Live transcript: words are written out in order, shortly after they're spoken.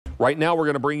Right now, we're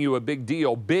going to bring you a big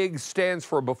deal. Big stands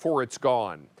for before it's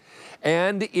gone.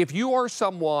 And if you are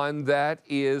someone that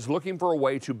is looking for a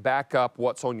way to back up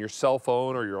what's on your cell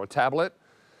phone or your tablet,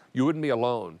 you wouldn't be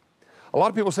alone. A lot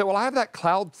of people say, well, I have that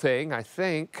cloud thing, I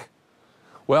think.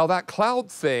 Well, that cloud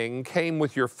thing came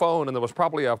with your phone, and there was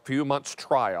probably a few months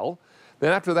trial.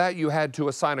 Then after that, you had to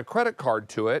assign a credit card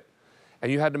to it,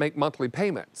 and you had to make monthly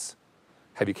payments.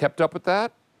 Have you kept up with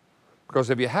that? Because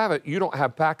if you haven't, you don't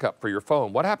have backup for your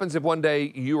phone. What happens if one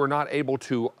day you are not able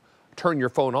to turn your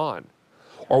phone on?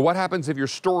 Or what happens if your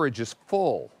storage is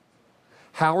full?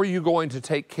 How are you going to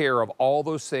take care of all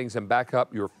those things and back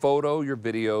up your photo, your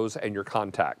videos, and your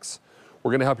contacts?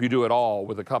 We're going to help you do it all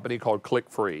with a company called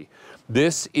ClickFree.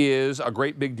 This is a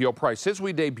great big deal price. Since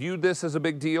we debuted this as a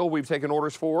big deal, we've taken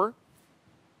orders for,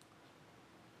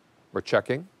 we're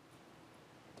checking,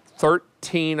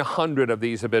 1,300 of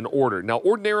these have been ordered. Now,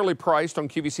 ordinarily priced on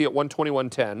QVC at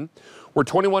 $121.10. We're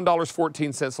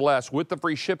 $21.14 less. With the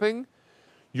free shipping,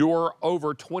 you're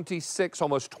over $26,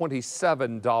 almost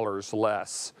 $27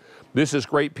 less. This is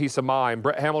great peace of mind.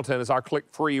 Brett Hamilton is our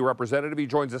ClickFree representative. He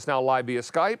joins us now live via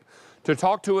Skype to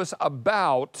talk to us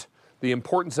about the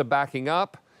importance of backing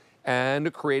up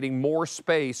and creating more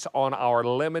space on our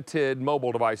limited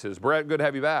mobile devices. Brett, good to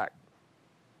have you back.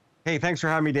 Hey, thanks for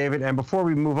having me, David. And before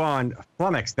we move on,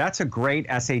 flummox, that's a great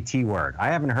SAT word. I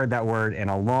haven't heard that word in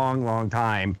a long, long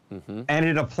time. And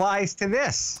it applies to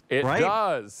this, It right?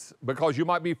 does, because you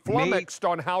might be flummoxed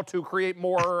on how to create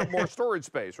more storage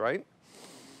space, right?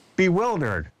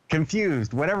 Bewildered,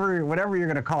 confused, whatever you're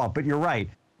going to call it. But you're right.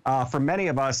 For many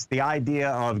of us, the idea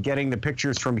of getting the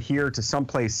pictures from here to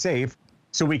someplace safe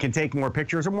so we can take more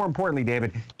pictures, or more importantly,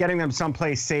 David, getting them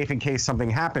someplace safe in case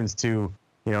something happens to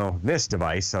this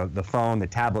device, the phone, the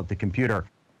tablet, the computer.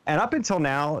 And up until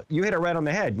now, you hit it right on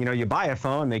the head. You buy a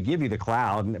phone, they give you the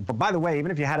cloud. But by the way,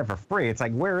 even if you had it for free, it's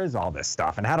like, where is all this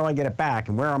stuff? And how do I get it back?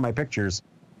 And where are my pictures?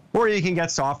 Or you can get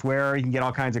software, you can get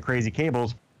all kinds of crazy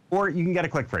cables, or you can get a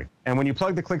ClickFree. And when you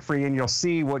plug the ClickFree in, you'll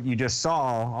see what you just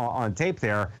saw on tape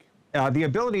there. The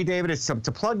ability, David, is to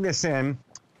plug this in,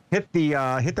 hit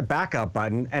the backup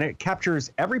button, and it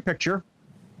captures every picture,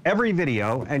 every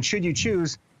video, and should you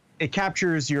choose, it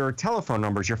captures your telephone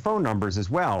numbers, your phone numbers as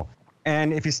well.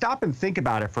 And if you stop and think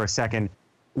about it for a second,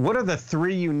 what are the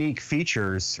three unique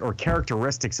features or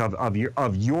characteristics of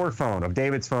your phone, of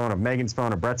David's phone, of Megan's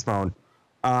phone, of Brett's phone?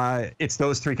 It's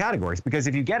those three categories. Because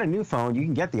if you get a new phone, you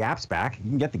can get the apps back, you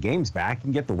can get the games back, you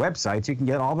can get the websites, you can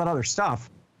get all that other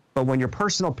stuff. But when your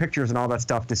personal pictures and all that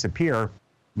stuff disappear,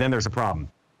 then there's a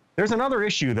problem. There's another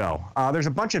issue, though. There's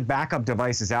a bunch of backup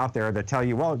devices out there that tell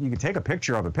you, well, you can take a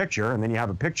picture of a picture, and then you have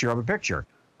a picture of a picture.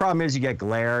 Problem is, you get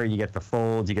glare, you get the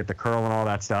folds, you get the curl, and all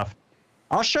that stuff.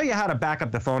 I'll show you how to back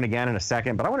up the phone again in a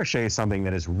second, but I want to show you something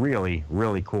that is really,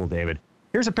 really cool, David.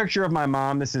 Here's a picture of my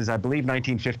mom. This is, I believe,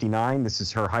 1959. This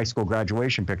is her high school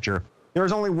graduation picture. There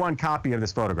is only one copy of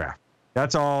this photograph.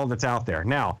 That's all that's out there.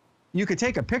 Now, you could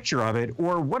take a picture of it,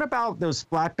 or what about those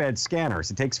flatbed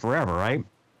scanners? It takes forever, right?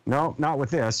 No, not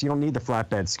with this. You don't need the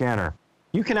flatbed scanner.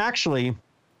 You can actually,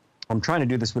 I'm trying to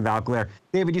do this without glare.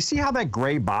 David, you see how that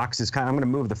gray box is kind of, I'm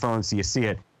going to move the phone so you see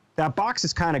it. That box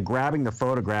is kind of grabbing the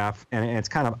photograph, and it's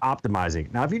kind of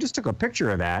optimizing. Now, if you just took a picture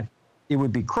of that, it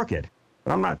would be crooked.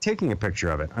 But I'm not taking a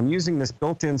picture of it. I'm using this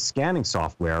built-in scanning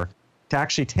software to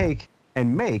actually take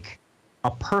and make a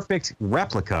perfect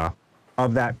replica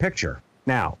of that picture.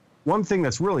 Now, one thing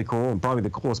that's really cool, and probably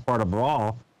the coolest part of it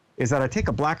all, is that I take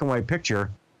a black and white picture,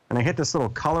 and I hit this little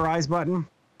colorize button,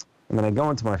 and then I go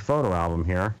into my photo album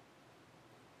here,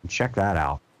 and check that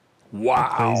out. Wow.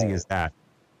 How crazy is that?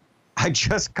 I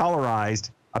just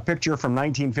colorized a picture from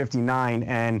 1959,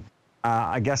 and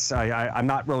I guess I'm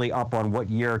not really up on what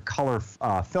year color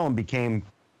film became,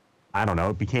 I don't know,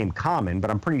 it became common, but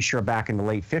I'm pretty sure back in the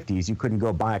late 50s, you couldn't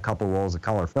go buy a couple rolls of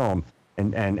color film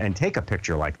and take a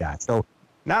picture like that. So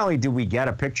not only do we get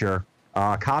a picture,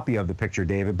 a copy of the picture,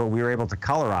 David, but we were able to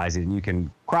colorize it, and you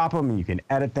can crop them, and you can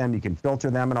edit them, you can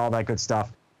filter them, and all that good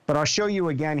stuff. But I'll show you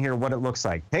again here what it looks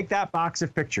like. Take that box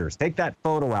of pictures, take that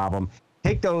photo album,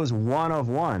 take those one of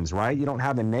ones, right? You don't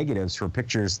have the negatives for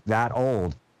pictures that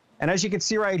old. And as you can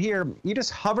see right here, you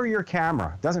just hover your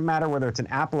camera. Doesn't matter whether it's an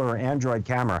Apple or Android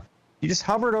camera. You just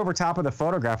hover it over top of the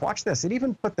photograph. Watch this. It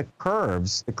even put the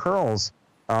curves, the curls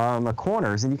on the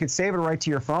corners, and you can save it right to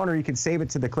your phone, or you can save it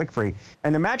to the ClickFree.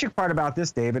 And the magic part about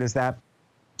this, David, is that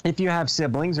if you have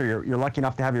siblings, or you're lucky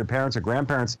enough to have your parents or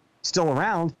grandparents still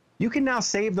around, you can now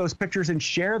save those pictures and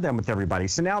share them with everybody.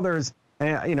 So now there's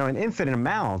an infinite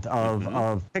amount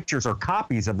of pictures or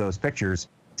copies of those pictures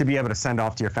to be able to send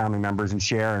off to your family members and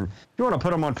share. And if you want to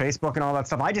put them on Facebook and all that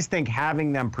stuff, I just think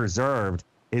having them preserved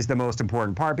is the most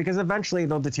important part, because eventually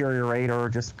they'll deteriorate or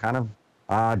just kind of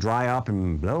dry up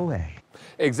and blow away.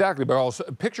 Exactly, but also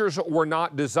pictures were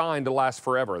not designed to last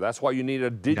forever. That's why you need a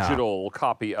digital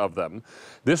copy of them.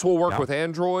 This will work with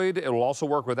Android. It will also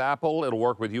work with Apple. It'll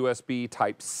work with USB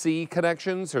Type-C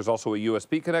connections. There's also a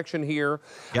USB connection here.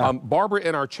 Barbara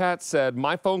in our chat said,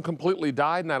 my phone completely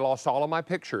died and I lost all of my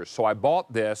pictures, so I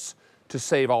bought this to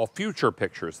save all future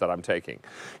pictures that I'm taking.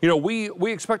 You know,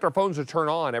 we expect our phones to turn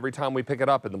on every time we pick it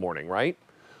up in the morning, right?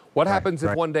 What happens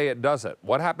if one day it doesn't?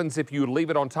 What happens if you leave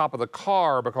it on top of the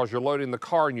car because you're loading the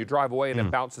car and you drive away and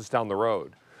it bounces down the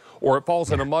road? Or it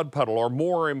falls in a mud puddle, or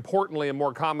more importantly and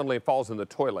more commonly, it falls in the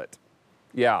toilet.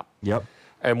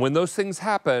 And when those things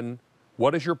happen,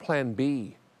 what is your plan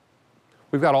B?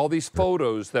 We've got all these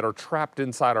photos that are trapped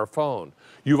inside our phone.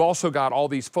 You've also got all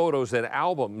these photos and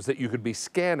albums that you could be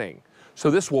scanning.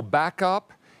 So this will back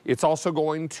up. It's also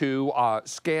going to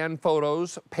scan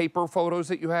photos, paper photos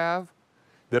that you have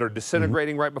that are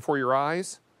disintegrating right before your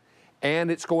eyes.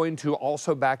 And it's going to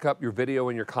also back up your video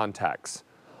and your contacts.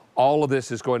 All of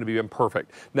this is going to be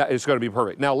perfect. Now, it's going to be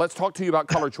perfect. Now, let's talk to you about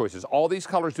color choices. All these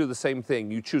colors do the same thing.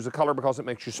 You choose a color because it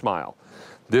makes you smile.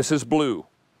 This is blue.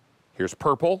 Here's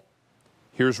purple.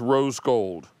 Here's rose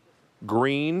gold,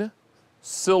 green,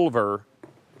 silver,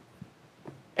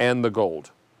 and the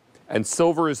gold. And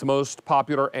silver is the most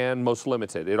popular and most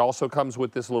limited. It also comes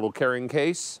with this little carrying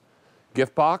case,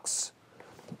 gift box,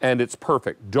 and it's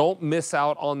perfect. Don't miss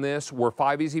out on this. We're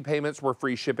 5 easy payments. We're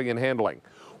free shipping and handling.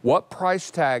 What price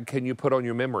tag can you put on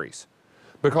your memories?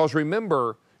 Because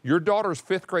remember, your daughter's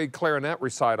 5th grade clarinet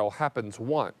recital happens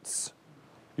once.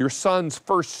 Your son's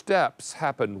first steps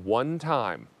happened one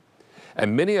time.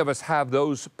 And many of us have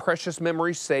those precious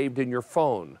memories saved in your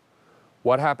phone.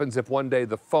 What happens if one day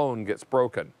the phone gets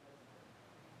broken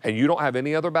and you don't have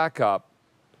any other backup?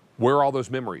 Where are all those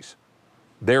memories?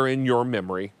 They're in your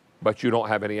memory, but you don't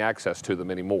have any access to them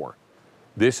anymore.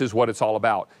 This is what it's all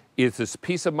about. It's this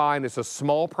peace of mind. It's a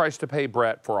small price to pay,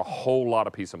 Brett, for a whole lot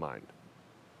of peace of mind.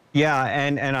 Yeah,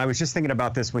 and I was just thinking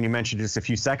about this when you mentioned just a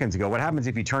few seconds ago. What happens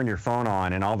if you turn your phone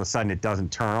on and all of a sudden it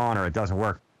doesn't turn on or it doesn't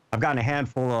work? I've gotten a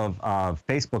handful of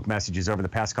Facebook messages over the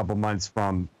past couple of months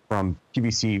from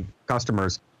QVC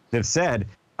customers that have said,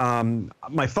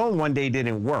 my phone one day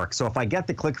didn't work, so if I get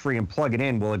the ClickFree and plug it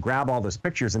in, will it grab all those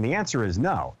pictures? And the answer is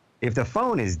no. If the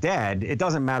phone is dead, it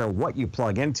doesn't matter what you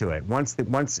plug into it.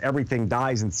 Once everything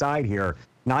dies inside here,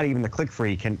 not even the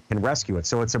ClickFree can rescue it.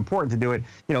 So it's important to do it,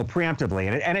 you know, preemptively.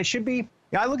 And it should be,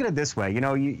 I look at it this way, you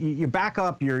know, you back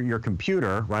up your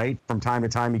computer, right? From time to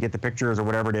time, you get the pictures or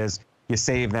whatever it is, you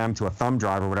save them to a thumb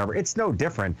drive or whatever. It's no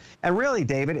different. And really,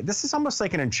 David, this is almost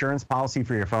like an insurance policy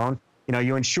for your phone. You know,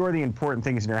 you insure the important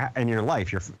things in your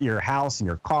life, your house and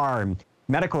your car and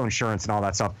medical insurance and all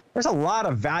that stuff. There's a lot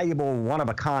of valuable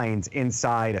one-of-a-kinds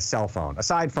inside a cell phone.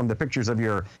 Aside from the pictures of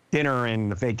your dinner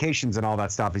and the vacations and all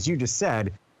that stuff, as you just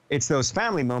said, it's those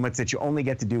family moments that you only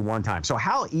get to do one time. So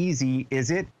how easy is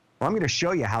it? Well, I'm going to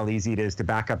show you how easy it is to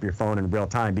back up your phone in real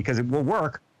time, because it will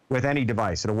work with any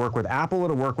device. It'll work with Apple,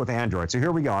 it'll work with Android. So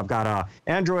here we go. I've got an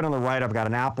Android on the right, I've got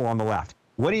an Apple on the left.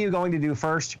 What are you going to do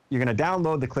first? You're going to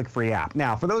download the ClickFree app.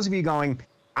 Now, for those of you going,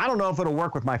 I don't know if it'll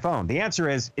work with my phone. The answer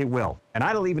is it will. And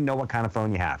I don't even know what kind of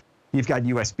phone you have. You've got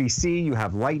USB-C, you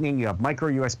have Lightning, you have micro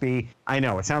USB. I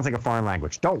know, it sounds like a foreign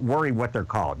language. Don't worry what they're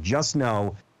called. Just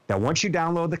know that once you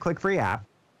download the ClickFree app,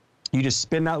 you just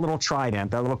spin that little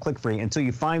trident, that little ClickFree, until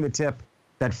you find the tip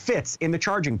that fits in the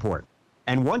charging port.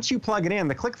 And once you plug it in,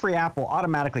 the ClickFree app will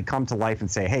automatically come to life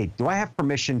and say, hey, do I have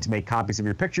permission to make copies of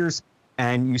your pictures?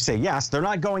 And you say yes. They're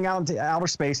not going out into outer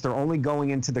space. They're only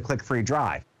going into the ClickFree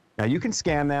drive. Now, you can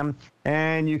scan them,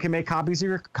 and you can make copies of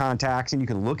your contacts, and you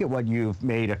can look at what you've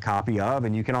made a copy of,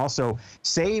 and you can also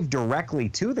save directly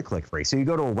to the ClickFree. So you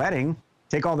go to a wedding,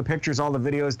 take all the pictures, all the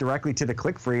videos directly to the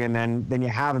ClickFree, and then you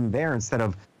have them there instead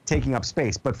of taking up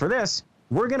space. But for this,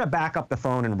 we're going to back up the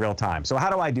phone in real time. So how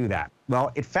do I do that?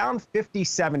 Well, it found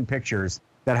 57 pictures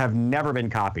that have never been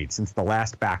copied since the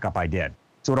last backup I did.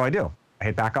 So what do? I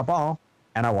hit backup all,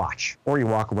 and I watch. Or you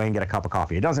walk away and get a cup of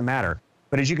coffee. It doesn't matter.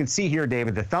 But as you can see here,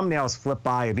 David, the thumbnails flip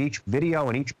by of each video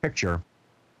and each picture,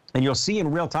 and you'll see in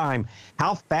real time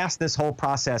how fast this whole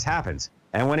process happens.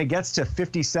 And when it gets to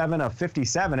 57 of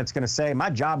 57, it's going to say, my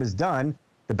job is done.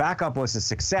 The backup was a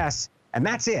success, and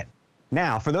that's it.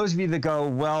 Now, for those of you that go,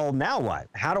 well, now what?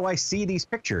 How do I see these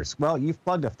pictures? Well, you've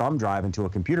plugged a thumb drive into a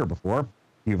computer before.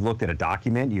 You've looked at a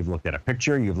document. You've looked at a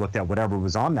picture. You've looked at whatever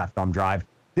was on that thumb drive.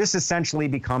 This essentially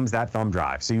becomes that thumb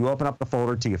drive. So you open up the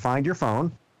folder till you find your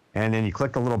phone, and then you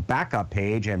click the little backup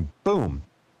page, and boom,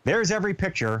 there's every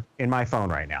picture in my phone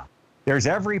right now. There's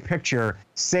every picture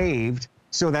saved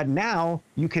so that now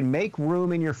you can make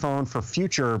room in your phone for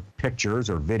future pictures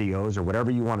or videos or whatever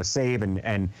you want to save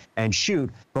and shoot.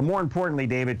 But more importantly,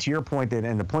 David, to your point,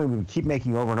 and the point we keep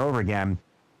making over and over again,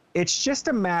 it's just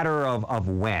a matter of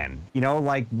when. You know,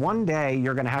 like one day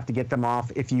you're going to have to get them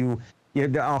off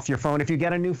off your phone if you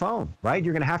get a new phone, right?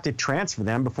 You're going to have to transfer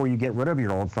them before you get rid of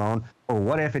your old phone. Or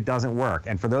what if it doesn't work?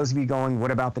 And for those of you going,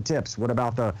 what about the tips? What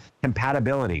about the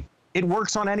compatibility? It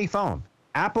works on any phone.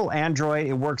 Apple, Android,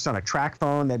 it works on a track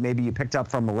phone that maybe you picked up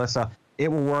from Melissa. It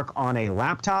will work on a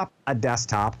laptop, a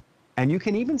desktop, and you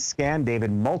can even scan,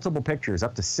 David, multiple pictures,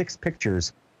 up to 6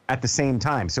 pictures at the same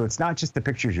time. So it's not just the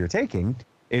pictures you're taking,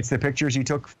 it's the pictures you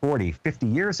took 40, 50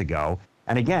 years ago.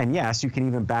 And again, yes, you can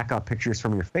even back up pictures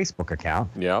from your Facebook account.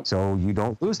 Yep. So you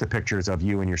don't lose the pictures of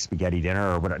you and your spaghetti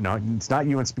dinner or whatever. No, it's not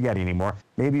you and spaghetti anymore.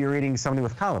 Maybe you're eating something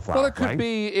with cauliflower. Well, it could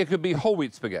be whole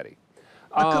wheat spaghetti.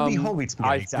 It could be whole wheat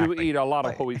spaghetti. I do eat a lot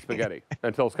of whole wheat spaghetti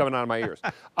until it's coming out of my ears.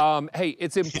 Hey,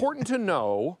 it's important to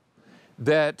know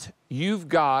that you've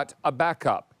got a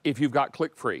backup if you've got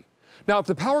ClickFree. Now, if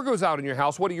the power goes out in your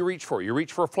house, what do you reach for? You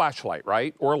reach for a flashlight,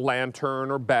 right? Or a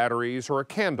lantern or batteries or a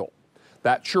candle.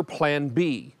 That's your plan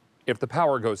B if the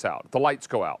power goes out, if the lights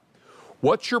go out.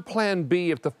 What's your plan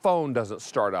B if the phone doesn't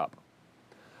start up?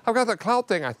 I've got that cloud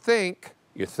thing, I think.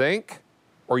 You think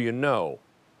or you know?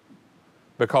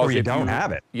 Because or you don't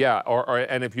have it. Yeah,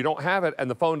 and if you don't have it and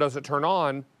the phone doesn't turn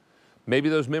on, maybe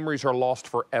those memories are lost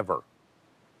forever.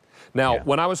 Now,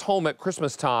 when I was home at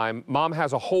Christmas time, Mom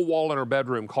has a whole wall in her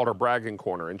bedroom called her bragging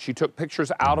corner, and she took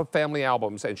pictures out of family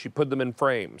albums and she put them in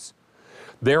frames.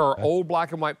 There are old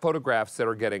black and white photographs that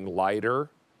are getting lighter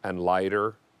and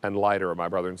lighter and lighter of my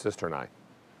brother and sister and I.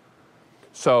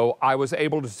 So I was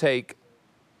able to take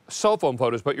cell phone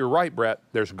photos, but you're right, Brett.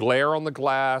 There's glare on the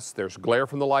glass, there's glare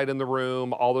from the light in the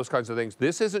room, all those kinds of things.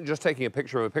 This isn't just taking a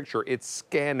picture of a picture, it's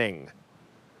scanning.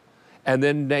 And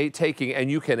then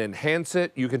and you can enhance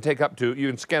it. You can you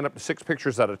can scan up to 6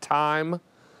 pictures at a time.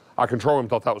 Our control room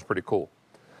thought that was pretty cool.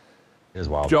 It is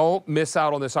wild. Don't miss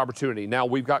out on this opportunity. Now,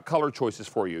 we've got color choices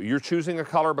for you. You're choosing a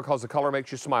color because the color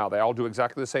makes you smile. They all do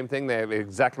exactly the same thing. They have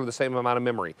exactly the same amount of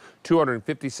memory,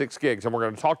 256 gigs. And we're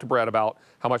going to talk to Brett about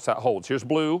how much that holds. Here's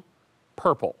blue,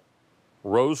 purple,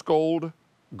 rose gold,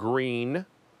 green,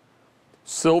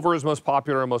 silver is most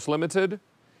popular and most limited,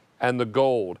 and the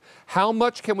gold. How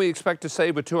much can we expect to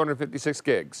save with 256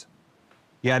 gigs?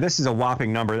 Yeah, this is a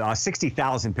whopping number,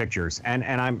 60,000 pictures. And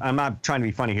I'm not trying to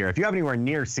be funny here. If you have anywhere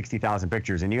near 60,000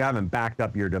 pictures and you haven't backed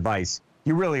up your device,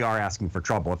 you really are asking for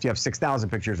trouble. If you have 6,000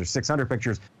 pictures or 600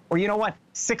 pictures, or you know what,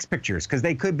 6 pictures, because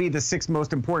they could be the 6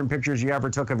 most important pictures you ever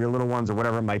took of your little ones or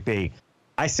whatever it might be.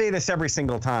 I say this every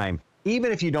single time,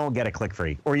 even if you don't get a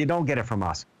ClickFree or you don't get it from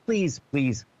us, please,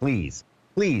 please, please,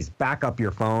 please back up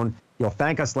your phone. You'll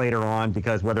thank us later on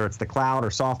because whether it's the cloud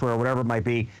or software or whatever it might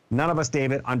be, none of us,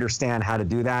 David, understand how to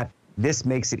do that. This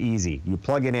makes it easy. You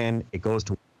plug it in, it goes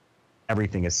to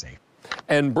everything is safe.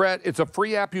 And Brett, it's a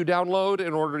free app you download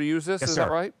in order to use this, yes, is sir.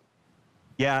 That right?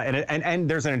 Yeah, and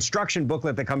there's an instruction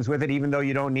booklet that comes with it, even though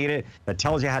you don't need it, that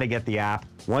tells you how to get the app.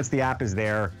 Once the app is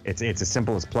there, it's as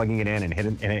simple as plugging it in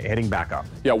and hitting back up.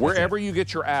 Yeah, wherever you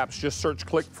get your apps, just search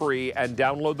ClickFree and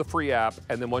download the free app.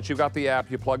 And then once you've got the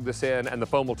app, you plug this in and the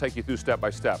phone will take you through step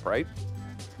by step, right?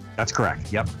 That's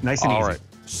correct. Yep, nice and easy. All right,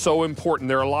 so important.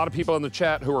 There are a lot of people in the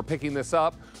chat who are picking this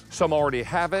up. Some already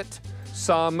have it.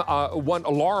 Some,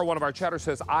 Laura, one of our chatters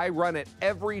says, I run it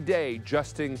every day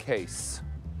just in case.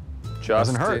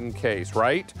 Just in case,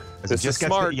 right? This is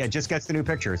smart. It just gets the new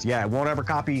pictures. Yeah, it won't ever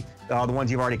copy the ones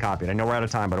you've already copied. I know we're out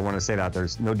of time, but I want to say that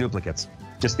there's no duplicates.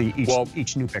 Just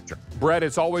each new picture. Brett,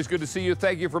 it's always good to see you.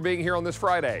 Thank you for being here on this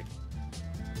Friday.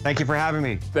 Thank you for having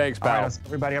me. Thanks, pal. All right,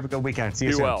 everybody have a good weekend. See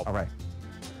you soon. Be well. All right.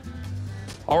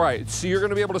 All right, so you're going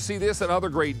to be able to see this and other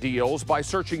great deals by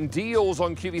searching deals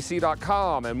on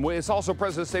QVC.com. And it's also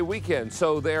President's Day weekend,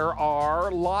 so there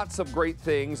are lots of great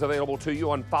things available to you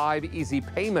on 5 easy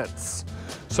payments.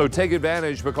 So take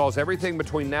advantage because everything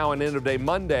between now and end of day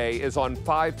Monday is on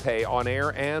 5Pay on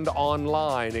air and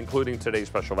online, including today's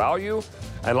special value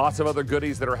and lots of other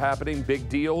goodies that are happening. Big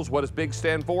deals. What does big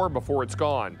stand for? Before it's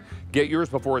gone. Get yours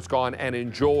before it's gone and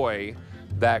enjoy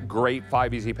that great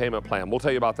 5 easy payment plan. We'll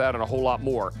tell you about that and a whole lot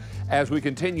more as we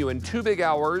continue in 2 big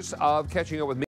hours of catching up with me.